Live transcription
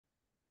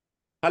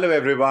Hello,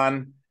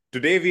 everyone.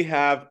 Today we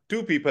have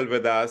two people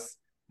with us,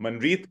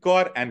 Manreet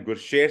Kaur and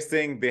Gursher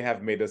Singh. They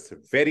have made us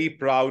very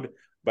proud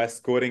by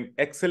scoring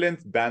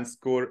excellent band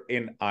score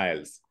in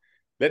IELTS.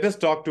 Let us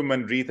talk to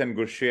Manreet and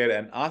Gursher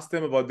and ask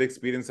them about the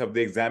experience of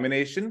the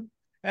examination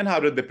and how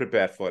did they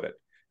prepare for it.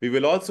 We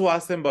will also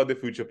ask them about the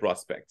future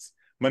prospects.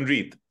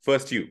 Manreet,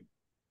 first you.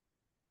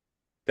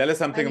 Tell us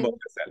something about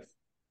yourself.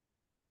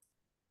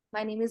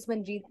 My name is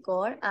Manreet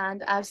Kaur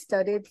and I've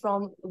studied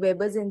from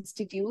Webber's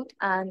Institute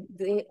and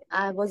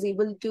I was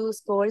able to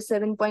score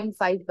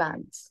 7.5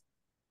 bands.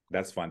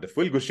 That's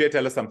wonderful. Gursher,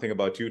 tell us something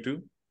about you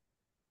too.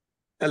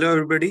 Hello,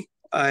 everybody.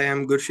 I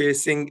am Gursher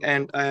Singh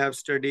and I have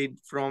studied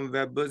from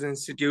Webber's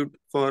Institute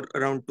for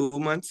around 2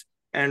 months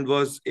and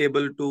was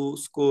able to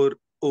score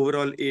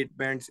overall 8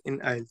 bands in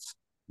IELTS.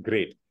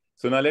 Great.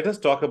 So now let us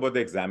talk about the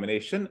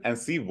examination and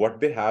see what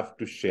they have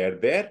to share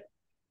there.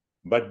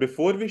 But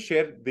before we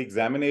share the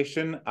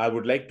examination, I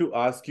would like to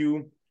ask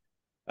you,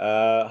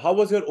 how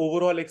was your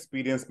overall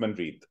experience,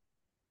 Manreet?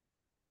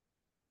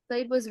 So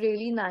it was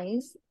really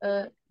nice.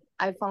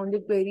 I found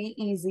it very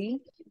easy.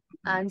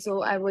 And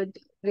so I would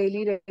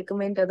really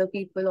recommend other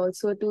people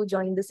also to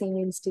join the same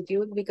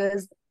institute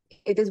because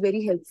it is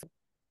very helpful.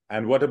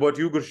 And what about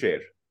you, Gursher?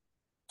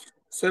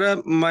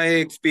 Sir, my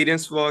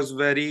experience was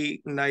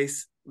very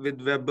nice with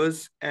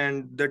Webber's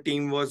and the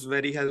team was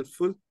very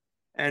helpful.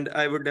 And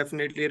I would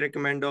definitely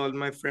recommend all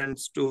my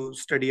friends to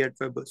study at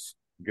Webber's.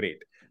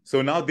 Great.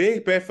 So now they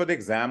prepare for the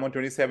exam on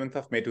 27th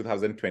of May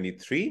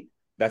 2023.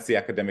 That's the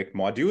academic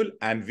module.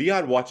 And we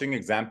are watching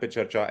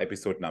Exampecharcha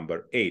episode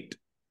number 8.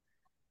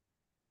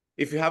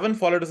 If you haven't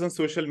followed us on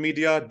social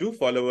media, do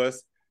follow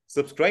us.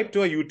 Subscribe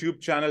to our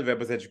YouTube channel,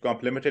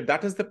 webberzeducomplimited.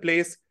 That is the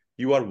place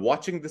you are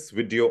watching this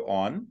video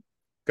on.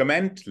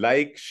 Comment,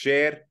 like,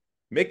 share.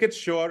 Make it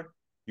sure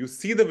you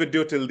see the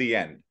video till the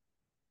end.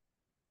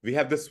 We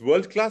have this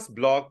world-class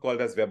blog called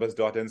as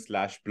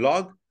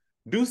webbers.in/blog.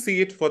 Do see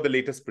it for the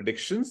latest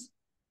predictions.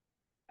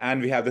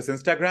 And we have this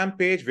Instagram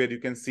page where you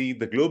can see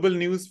the global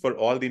news for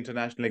all the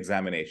international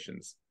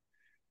examinations.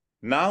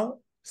 Now,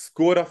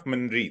 score of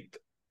Manreet.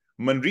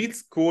 Manreet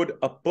scored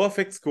a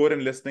perfect score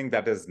in listening,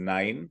 that is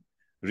 9,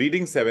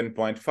 reading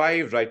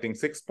 7.5, writing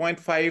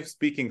 6.5,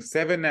 speaking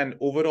 7, and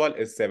overall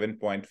is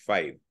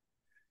 7.5.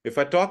 If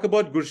I talk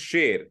about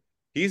Gursher,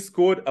 he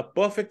scored a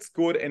perfect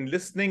score in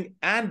listening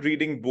and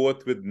reading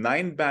both with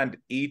 9 band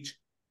each,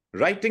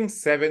 writing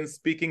 7,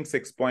 speaking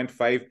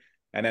 6.5,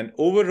 and an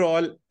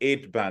overall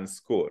 8 band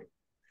score.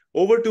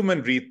 Over to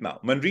Manreet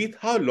now. Manreet,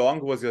 how long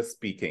was your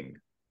speaking?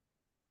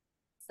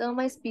 So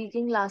my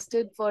speaking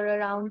lasted for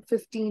around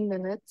 15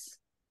 minutes.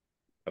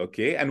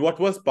 Okay, and what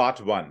was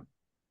part 1?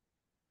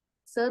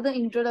 So the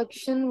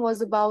introduction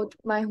was about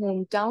my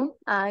hometown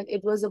and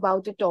it was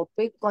about a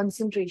topic,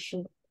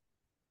 concentration.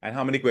 And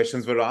how many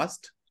questions were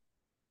asked?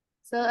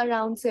 So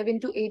around 7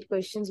 to 8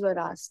 questions were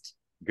asked.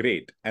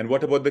 Great. And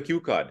what about the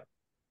cue card?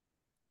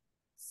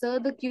 So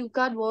the cue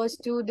card was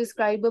to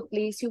describe a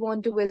place you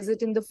want to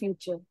visit in the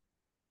future.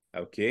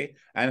 Okay.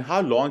 And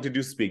how long did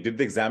you speak? Did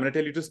the examiner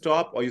tell you to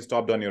stop or you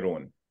stopped on your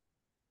own?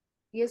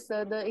 Yes,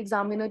 sir. The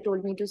examiner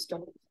told me to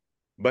stop.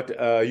 But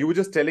you were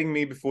just telling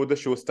me before the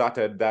show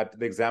started that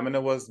the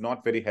examiner was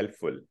not very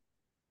helpful.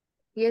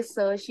 Yes,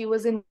 sir. She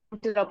was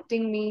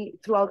interrupting me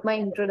throughout my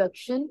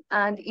introduction.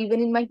 And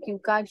even in my cue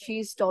card,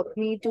 she stopped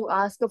me to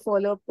ask a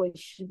follow-up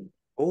question.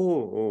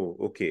 Oh,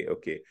 okay.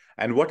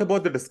 And what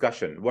about the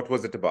discussion? What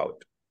was it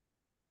about?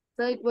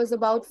 So it was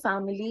about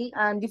family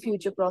and the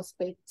future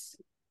prospects.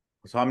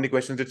 So how many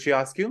questions did she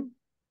ask you?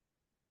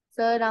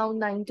 So around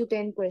 9 to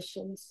 10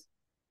 questions.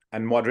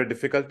 And moderate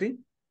difficulty?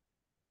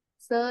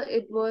 Sir,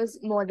 it was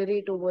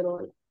moderate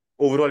overall.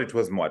 Overall, it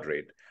was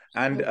moderate.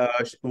 And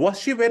was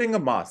she wearing a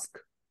mask?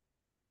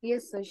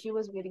 Yes, sir. She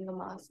was wearing a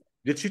mask.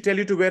 Did she tell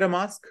you to wear a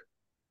mask?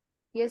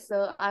 Yes,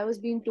 sir. I was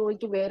being told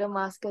to wear a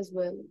mask as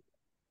well.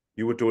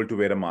 You were told to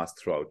wear a mask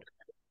throughout.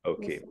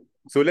 Okay. Yes,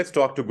 so let's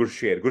talk to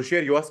Gursher.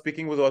 Gursher, your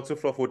speaking was also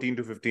for 14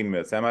 to 15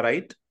 minutes. Am I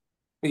right?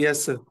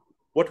 Yes, sir.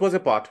 What was a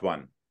part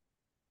 1?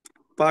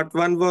 Part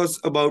 1 was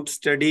about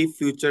study,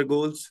 future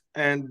goals,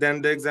 and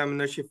then the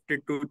examiner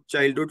shifted to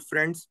childhood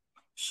friends.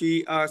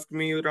 She asked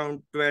me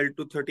around 12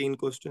 to 13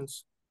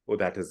 questions. Oh,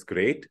 that is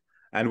great.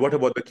 And what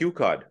about the cue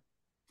card?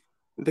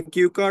 The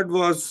cue card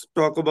was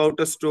talk about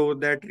a store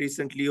that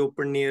recently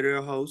opened near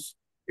your house.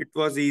 It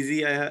was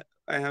easy. I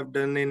have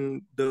done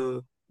in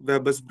the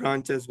Webber's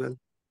branch as well.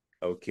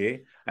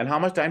 Okay. And how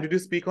much time did you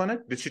speak on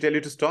it? Did she tell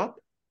you to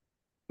stop?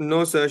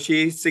 No, sir.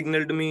 She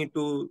signaled me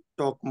to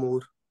talk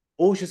more.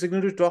 Oh, she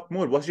signaled you to talk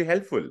more. Was she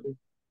helpful?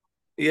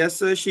 Yes,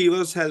 sir. She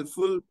was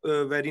helpful.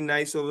 Very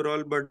nice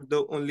overall. But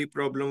the only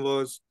problem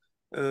was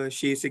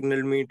she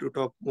signaled me to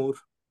talk more.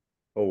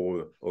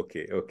 Oh,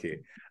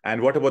 okay.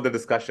 And what about the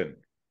discussion?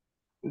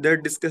 The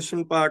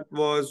discussion part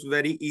was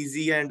very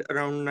easy and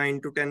around 9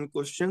 to 10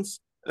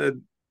 questions.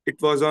 It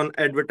was on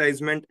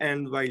advertisement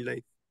and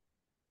wildlife.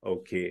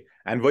 Okay.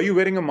 And were you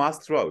wearing a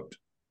mask throughout?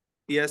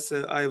 Yes,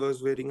 I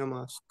was wearing a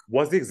mask.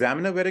 Was the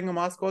examiner wearing a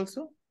mask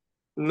also?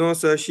 No,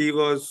 sir, she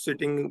was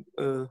sitting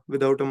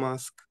without a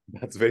mask.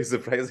 That's very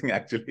surprising,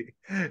 actually.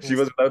 She Yes.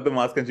 was without the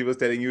mask and she was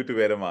telling you to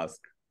wear a mask.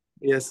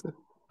 Yes, sir.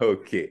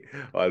 Okay.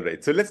 All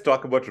right. So let's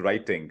talk about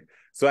writing.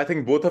 So I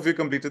think both of you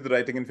completed the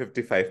writing in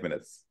 55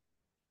 minutes.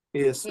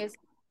 Yes, sir. Yes.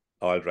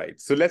 All right.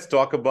 So let's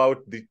talk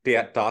about the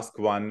task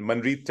one.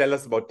 Manreet, tell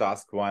us about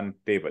task one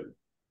table.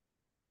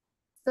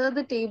 So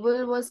the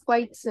table was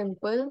quite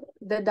simple.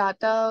 The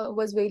data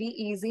was very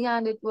easy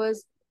and it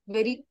was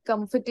very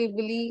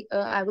comfortably,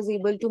 I was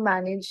able to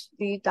manage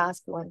the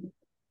task one.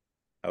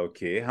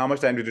 Okay. How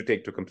much time did you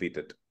take to complete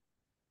it?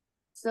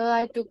 So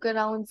I took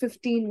around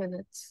 15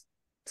 minutes.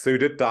 So you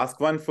did task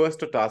one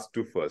first or task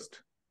two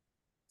first?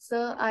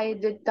 So I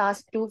did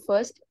task two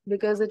first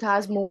because it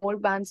has more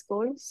band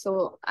score.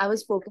 So I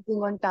was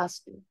focusing on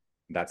task two.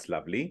 That's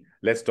lovely.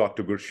 Let's talk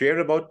to Gursher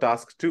about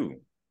task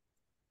two.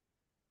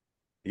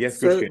 Yes,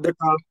 Sir, Gursher. the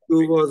task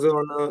two was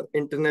on a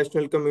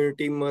international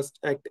community must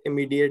act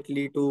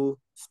immediately to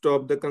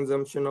stop the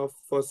consumption of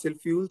fossil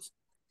fuels.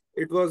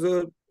 It was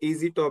a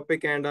easy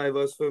topic and I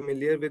was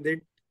familiar with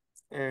it,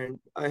 and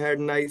I had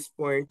nice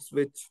points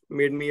which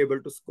made me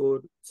able to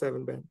score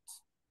 7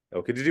 bands.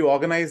 Okay. Did you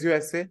organize your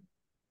essay?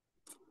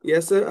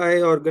 Yes, sir,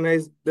 I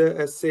organized the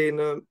essay in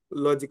a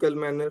logical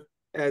manner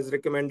as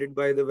recommended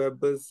by the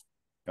Webbers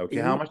Okay.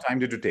 How team. much time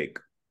did you take?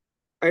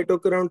 I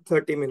took around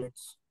 30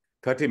 minutes.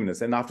 30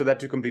 minutes. And after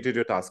that, you completed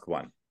your task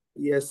one.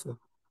 Yes, sir.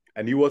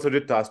 And you also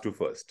did task two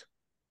first.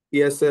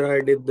 Yes, sir,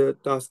 I did the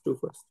task two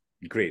first.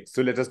 Great.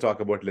 So let us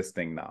talk about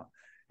listening now.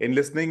 In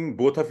listening,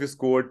 both of you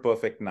scored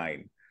perfect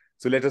 9.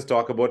 So let us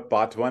talk about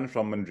part one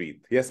from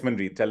Manreet. Yes,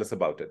 Manreet, tell us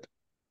about it.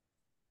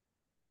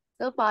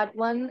 So part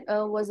one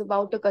was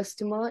about a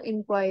customer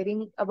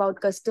inquiring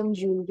about custom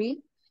jewelry,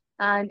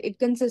 and it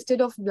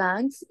consisted of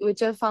blanks,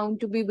 which I found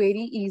to be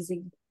very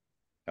easy.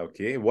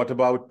 Okay. What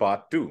about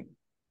part two?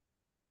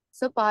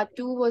 So part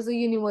two was a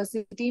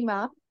university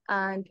map,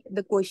 and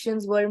the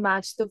questions were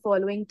match the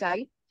following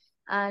type,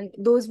 and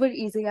those were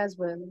easy as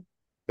well.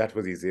 That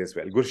was easy as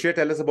well. Gursher,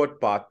 tell us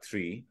about part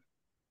three.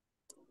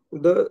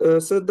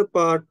 The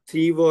part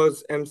three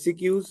was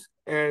MCQs,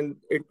 and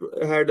it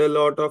had a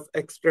lot of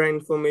extra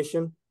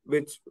information,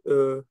 which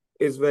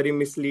is very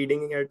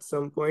misleading at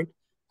some point.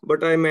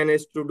 But I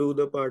managed to do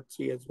the part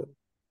three as well.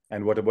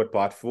 And what about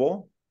part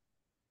four?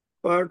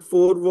 Part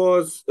four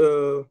was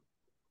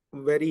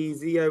very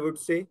easy, I would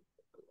say.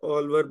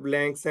 All were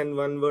blanks and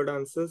one-word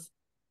answers,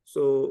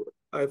 so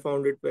I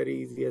found it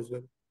very easy as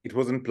well. It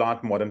was in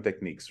plant modern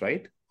techniques,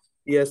 right?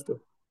 Yes, sir.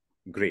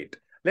 Great.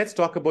 Let's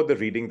talk about the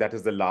reading. That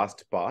is the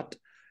last part.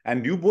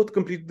 And you both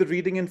completed the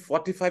reading in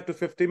 45 to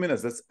 50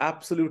 minutes. That's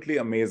absolutely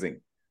amazing.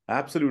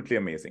 Absolutely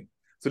amazing.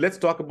 So let's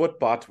talk about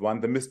part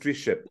one, the mystery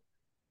ship.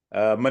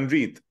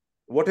 Manreet,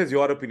 what is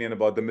your opinion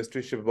about the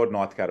mystery ship about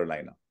North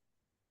Carolina?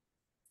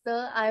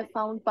 So I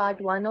found part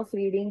one of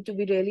reading to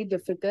be really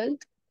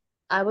difficult.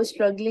 I was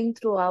struggling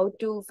throughout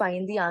to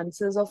find the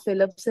answers of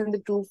Phillips and the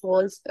true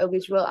false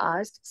which were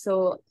asked.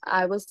 So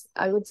I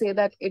would say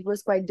that it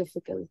was quite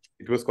difficult.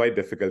 It was quite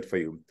difficult for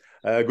you.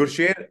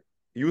 Gursher,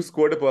 you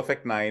scored a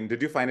perfect 9.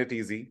 Did you find it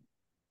easy?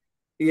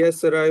 Yes,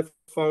 sir. I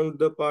found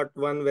the part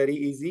one very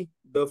easy.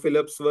 The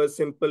Phillips were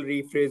simple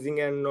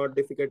rephrasing and not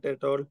difficult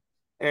at all.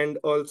 And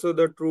also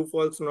the true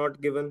false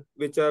not given,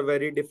 which are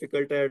very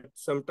difficult at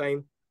some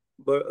time,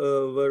 but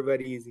were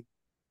very easy.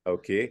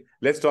 Okay.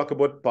 Let's talk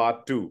about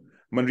part two.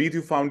 Manreet,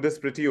 you found this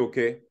pretty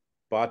okay.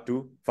 Part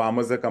two,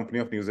 Farmers, a Company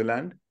of New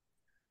Zealand.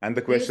 And the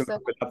Yes, questions sir.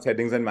 of Phillips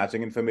headings and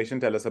matching information.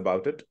 Tell us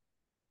about it.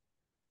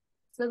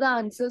 So the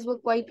answers were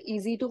quite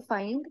easy to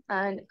find,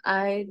 and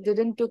I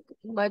didn't took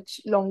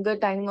much longer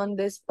time on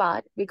this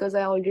part because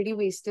I already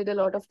wasted a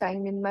lot of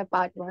time in my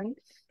part one.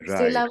 Still,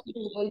 Right. I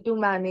was able to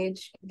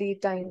manage the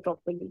time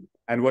properly.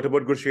 And what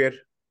about Gursher?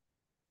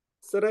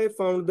 Sir, I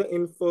found the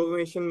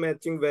information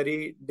matching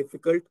very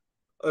difficult.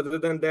 Other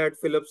than that,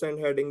 Phillips and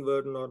heading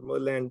were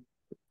normal and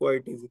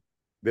quite easy.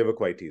 They were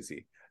quite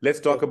easy. Let's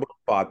talk Yes. about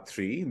part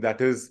three.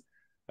 That is,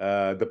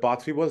 the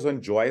part three was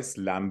on Joyce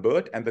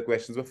Lambert, and the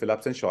questions were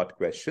Phillips and short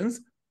questions.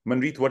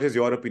 Manreet, what is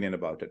your opinion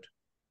about it?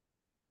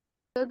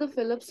 So the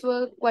Phillips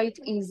were quite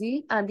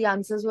easy, and the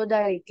answers were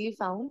directly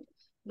found.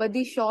 But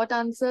the short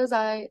answers,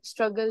 I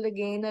struggled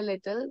again a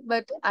little,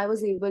 but I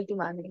was able to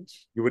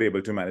manage. You were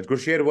able to manage.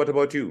 Gursher, what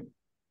about you?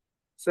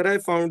 Sir, I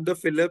found the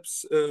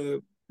Phillips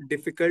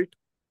difficult,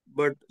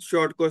 but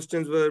short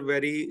questions were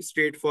very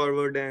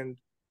straightforward and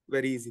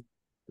very easy.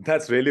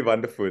 That's really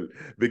wonderful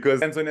because it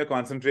depends on your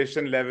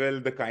concentration level,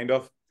 the kind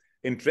of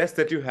interest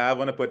that you have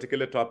on a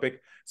particular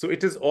topic. So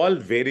it is all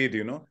varied,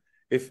 you know.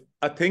 If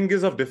a thing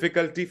is of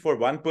difficulty for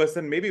one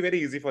person, maybe very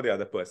easy for the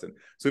other person.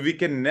 So we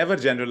can never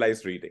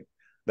generalize reading.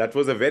 That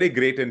was a very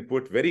great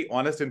input, very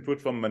honest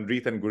input from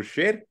Manreet and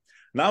Gursher.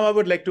 Now I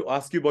would like to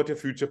ask you about your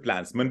future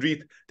plans.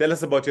 Manreet, tell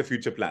us about your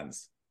future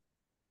plans.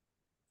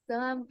 So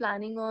I'm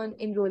planning on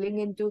enrolling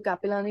into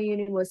Capilano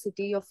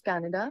University of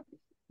Canada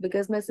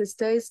because my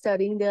sister is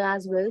studying there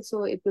as well.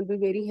 So it will be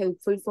very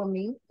helpful for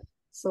me.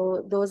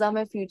 So those are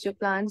my future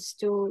plans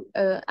to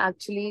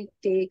actually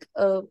take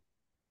a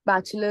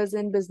bachelor's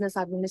in business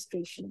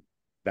administration.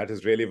 That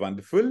is really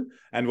wonderful.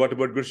 And what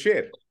about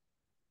Gursher?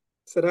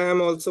 Sir, I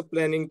am also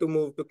planning to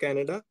move to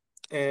Canada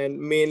and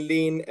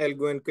mainly in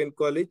Algonquin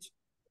College.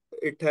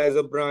 It has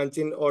a branch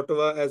in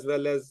Ottawa as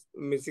well as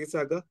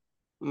Mississauga.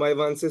 My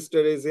one sister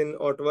is in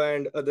Ottawa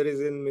and other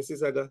is in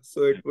Mississauga,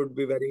 so it would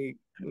be very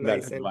That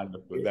nice is and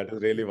wonderful. That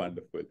is really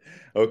wonderful.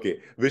 Okay.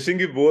 Wishing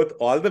you both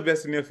all the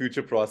best in your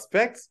future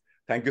prospects.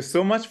 Thank you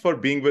so much for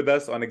being with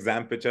us on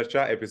Exam Pe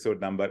Charcha, episode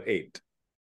number 8.